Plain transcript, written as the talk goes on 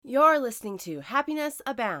You're listening to Happiness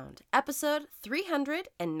Abound, episode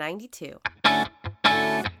 392.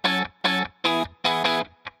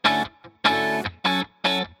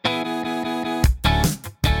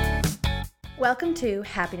 Welcome to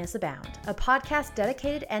Happiness Abound, a podcast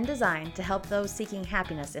dedicated and designed to help those seeking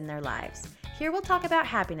happiness in their lives. Here we'll talk about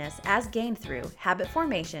happiness as gained through habit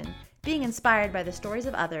formation, being inspired by the stories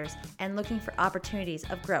of others, and looking for opportunities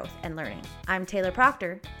of growth and learning. I'm Taylor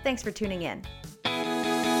Proctor. Thanks for tuning in.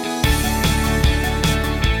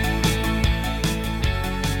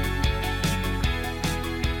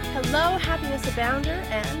 Hello, Happiness Abounder,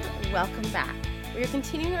 and welcome back. We are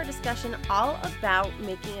continuing our discussion all about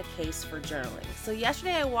making a case for journaling. So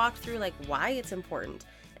yesterday I walked through why it's important,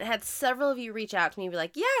 and I had several of you reach out to me and be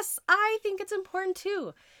like, yes, I think it's important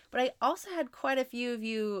too. But I also had quite a few of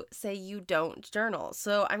you say you don't journal.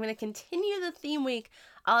 So I'm going to continue the theme week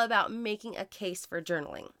all about making a case for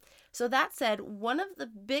journaling. So that said, one of the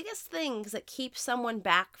biggest things that keeps someone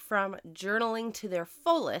back from journaling to their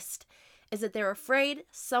fullest is that they're afraid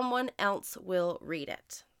someone else will read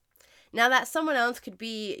it. Now, that someone else could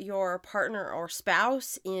be your partner or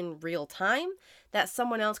spouse in real time. That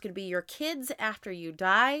someone else could be your kids after you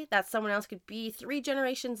die. That someone else could be 3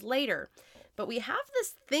 generations later. But we have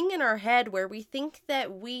this thing in our head where we think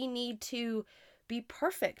that we need to be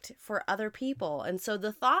perfect for other people. And so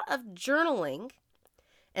the thought of journaling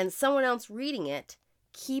and someone else reading it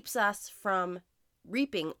keeps us from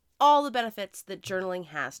reaping all the benefits that journaling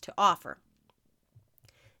has to offer.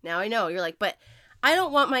 Now, I know you're like, but I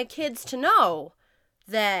don't want my kids to know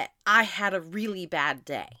that I had a really bad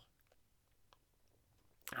day.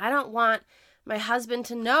 I don't want my husband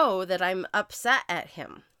to know that I'm upset at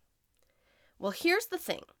him. Well, here's the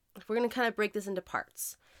thing. We're going to kind of break this into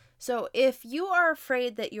parts. So if you are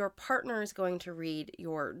afraid that your partner is going to read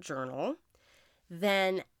your journal,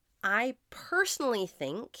 then I personally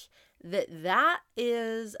think that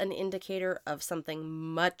is an indicator of something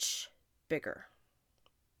much bigger.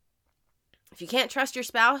 If you can't trust your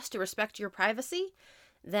spouse to respect your privacy,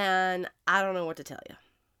 then I don't know what to tell you.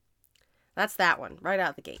 That's that one, right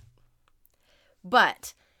out the gate.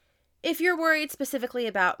 But if you're worried specifically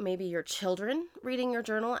about maybe your children reading your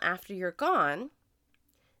journal after you're gone,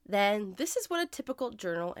 then this is what a typical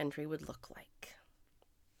journal entry would look like.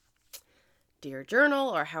 Dear Journal,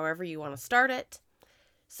 or however you want to start it.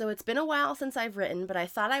 So it's been a while since I've written, but I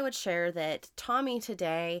thought I would share that Tommy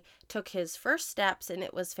today took his first steps and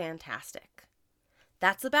it was fantastic.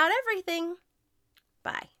 That's about everything.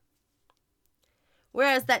 Bye.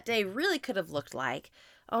 Whereas that day really could have looked like,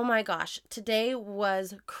 oh my gosh, today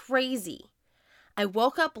was crazy. I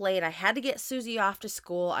woke up late. I had to get Susie off to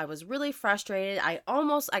school. I was really frustrated. I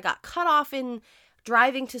got cut off in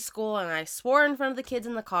driving to school, and I swore in front of the kids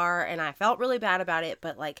in the car, and I felt really bad about it,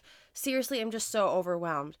 but seriously, I'm just so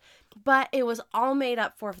overwhelmed. But it was all made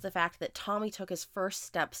up for the fact that Tommy took his first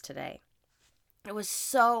steps today. It was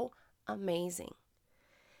so amazing.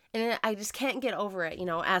 And I just can't get over it.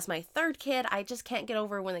 As my third kid, I just can't get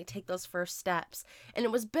over when they take those first steps. And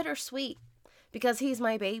it was bittersweet because he's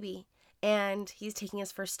my baby and he's taking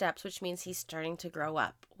his first steps, which means he's starting to grow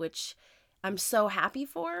up, which I'm so happy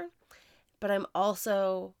for. But I'm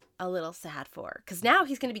also a little sad for, because now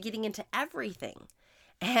he's going to be getting into everything.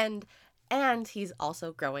 And he's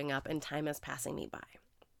also growing up and time is passing me by.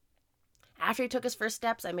 After he took his first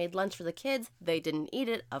steps, I made lunch for the kids. They didn't eat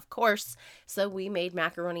it, of course. So we made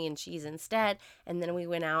macaroni and cheese instead. And then we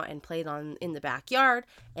went out and played in the backyard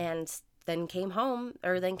and then came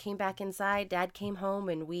back inside. Dad came home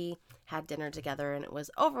and we had dinner together. And it was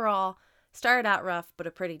overall, started out rough, but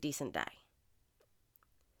a pretty decent day.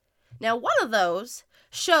 Now, one of those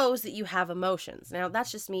shows that you have emotions. Now,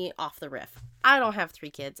 that's just me off the riff. I don't have 3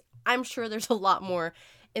 kids. I'm sure there's a lot more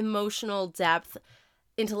emotional depth,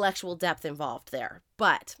 intellectual depth involved there.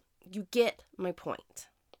 But you get my point.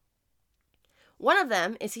 One of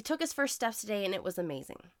them is he took his first steps today and it was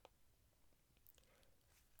amazing.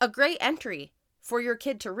 A great entry for your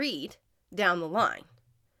kid to read down the line.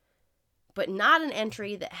 But not an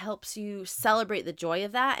entry that helps you celebrate the joy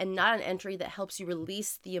of that, and not an entry that helps you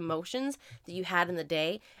release the emotions that you had in the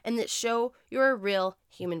day and that show you're a real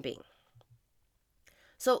human being.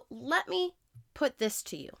 So let me put this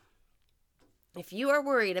to you. If you are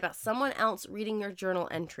worried about someone else reading your journal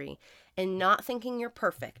entry and not thinking you're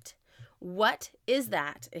perfect, what is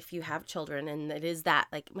that if you have children and it is that,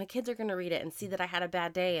 my kids are going to read it and see that I had a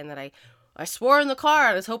bad day and that I swore in the car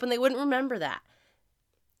and I was hoping they wouldn't remember that.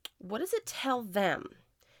 What does it tell them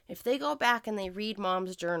if they go back and they read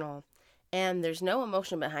mom's journal and there's no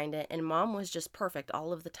emotion behind it and mom was just perfect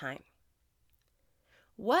all of the time?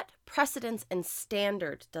 What precedence and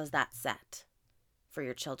standard does that set for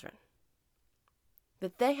your children.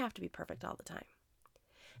 That they have to be perfect all the time.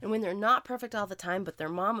 And when they're not perfect all the time, but their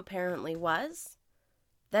mom apparently was,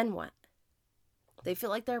 then what? They feel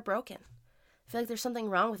like they're broken. They feel like there's something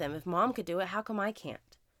wrong with them. If mom could do it, how come I can't?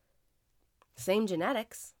 Same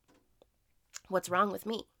genetics. What's wrong with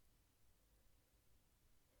me?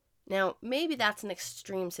 Now, maybe that's an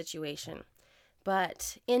extreme situation,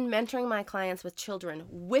 but in mentoring my clients with children,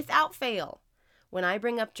 without fail, when I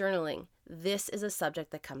bring up journaling, this is a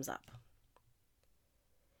subject that comes up.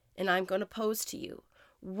 And I'm going to pose to you,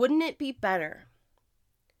 wouldn't it be better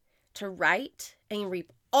to write and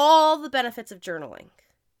reap all the benefits of journaling,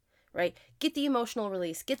 right? Get the emotional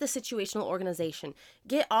release, get the situational organization,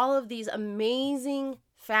 get all of these amazing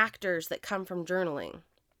factors that come from journaling,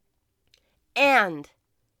 and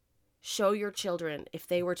show your children, if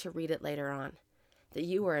they were to read it later on, that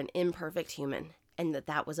you were an imperfect human and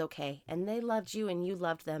that was okay, and they loved you and you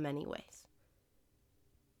loved them anyways.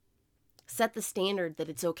 Set the standard that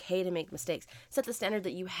it's okay to make mistakes. Set the standard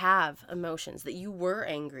that you have emotions, that you were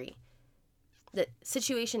angry, that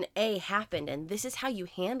situation A happened and this is how you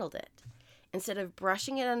handled it. Instead of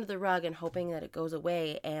brushing it under the rug and hoping that it goes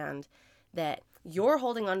away and that you're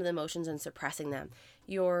holding on to the emotions and suppressing them.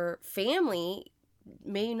 Your family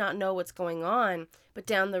may not know what's going on, but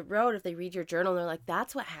down the road, if they read your journal, they're like,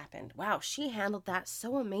 that's what happened. Wow, she handled that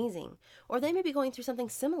so amazing. Or they may be going through something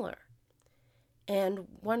similar and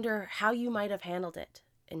wonder how you might have handled it.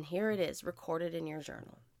 And here it is, recorded in your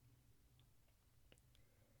journal.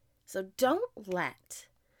 So don't let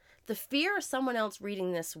the fear of someone else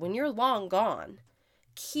reading this when you're long gone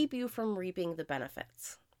keep you from reaping the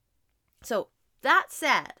benefits. So that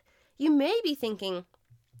said, you may be thinking,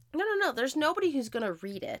 no, there's nobody who's going to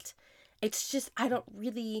read it. It's just, I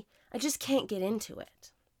just can't get into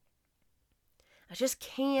it. I just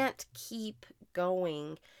can't keep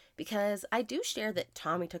going because I do share that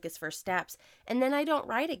Tommy took his first steps and then I don't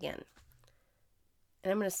write again.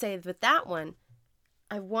 And I'm going to say with that one,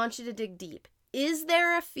 I want you to dig deep. Is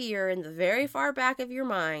there a fear in the very far back of your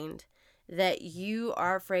mind that you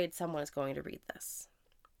are afraid someone is going to read this?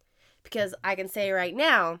 Because I can say right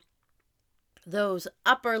now, those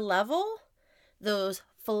upper level, those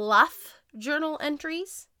fluff journal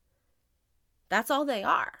entries, that's all they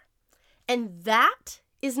are. And that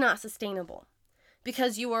is not sustainable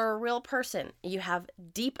because you are a real person. You have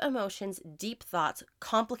deep emotions, deep thoughts,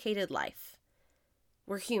 complicated life.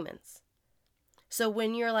 We're humans. So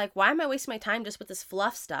when you're like, why am I wasting my time just with this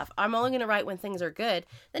fluff stuff? I'm only going to write when things are good.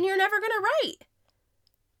 Then you're never going to write.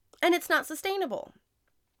 And it's not sustainable.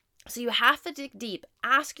 So you have to dig deep.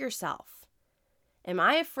 Ask yourself, am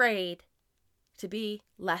I afraid to be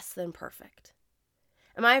less than perfect?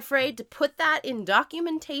 Am I afraid to put that in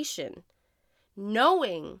documentation,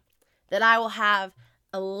 knowing that I will have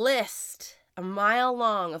a list a mile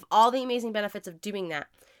long of all the amazing benefits of doing that?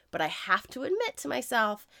 But I have to admit to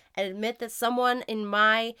myself and admit that someone in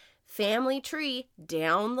my family tree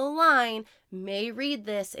down the line may read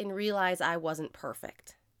this and realize I wasn't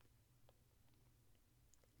perfect.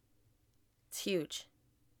 It's huge.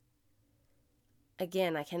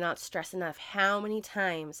 Again, I cannot stress enough how many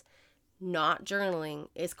times not journaling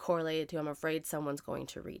is correlated to I'm afraid someone's going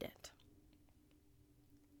to read it.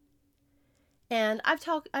 And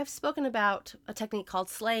I've spoken about a technique called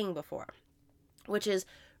slaying before, which is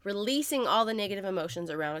releasing all the negative emotions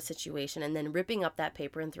around a situation and then ripping up that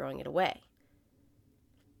paper and throwing it away.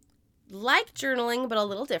 Like journaling, but a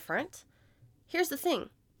little different. Here's the thing.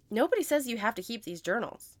 Nobody says you have to keep these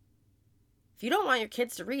journals. If you don't want your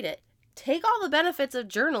kids to read it, take all the benefits of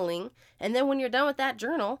journaling, and then when you're done with that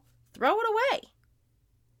journal, throw it away.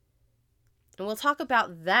 And we'll talk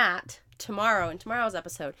about that tomorrow in tomorrow's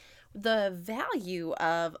episode. The value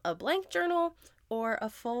of a blank journal or a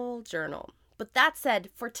full journal. But that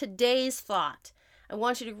said, for today's thought, I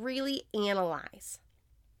want you to really analyze.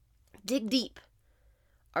 Dig deep.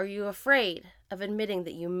 Are you afraid of admitting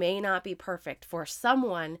that you may not be perfect for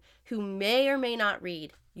someone who may or may not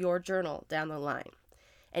read your journal down the line?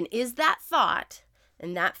 And is that thought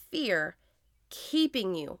and that fear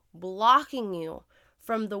keeping you, blocking you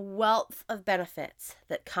from the wealth of benefits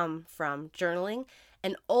that come from journaling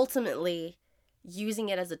and ultimately using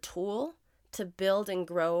it as a tool to build and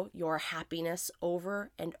grow your happiness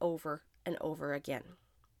over and over and over again?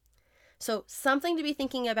 So something to be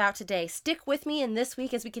thinking about today. Stick with me in this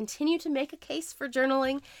week as we continue to make a case for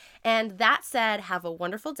journaling. And that said, have a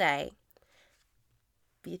wonderful day.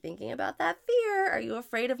 Be thinking about that fear. Are you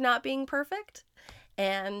afraid of not being perfect?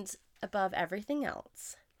 And above everything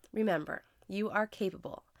else, remember, you are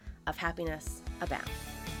capable of happiness abound.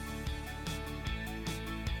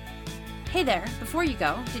 Hey there, before you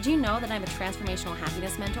go, did you know that I'm a transformational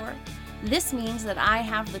happiness mentor? This means that I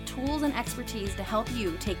have the tools and expertise to help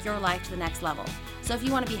you take your life to the next level. So if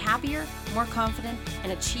you want to be happier, more confident,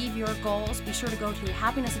 and achieve your goals, be sure to go to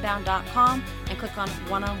happinessabound.com and click on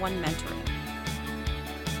one-on-one mentoring.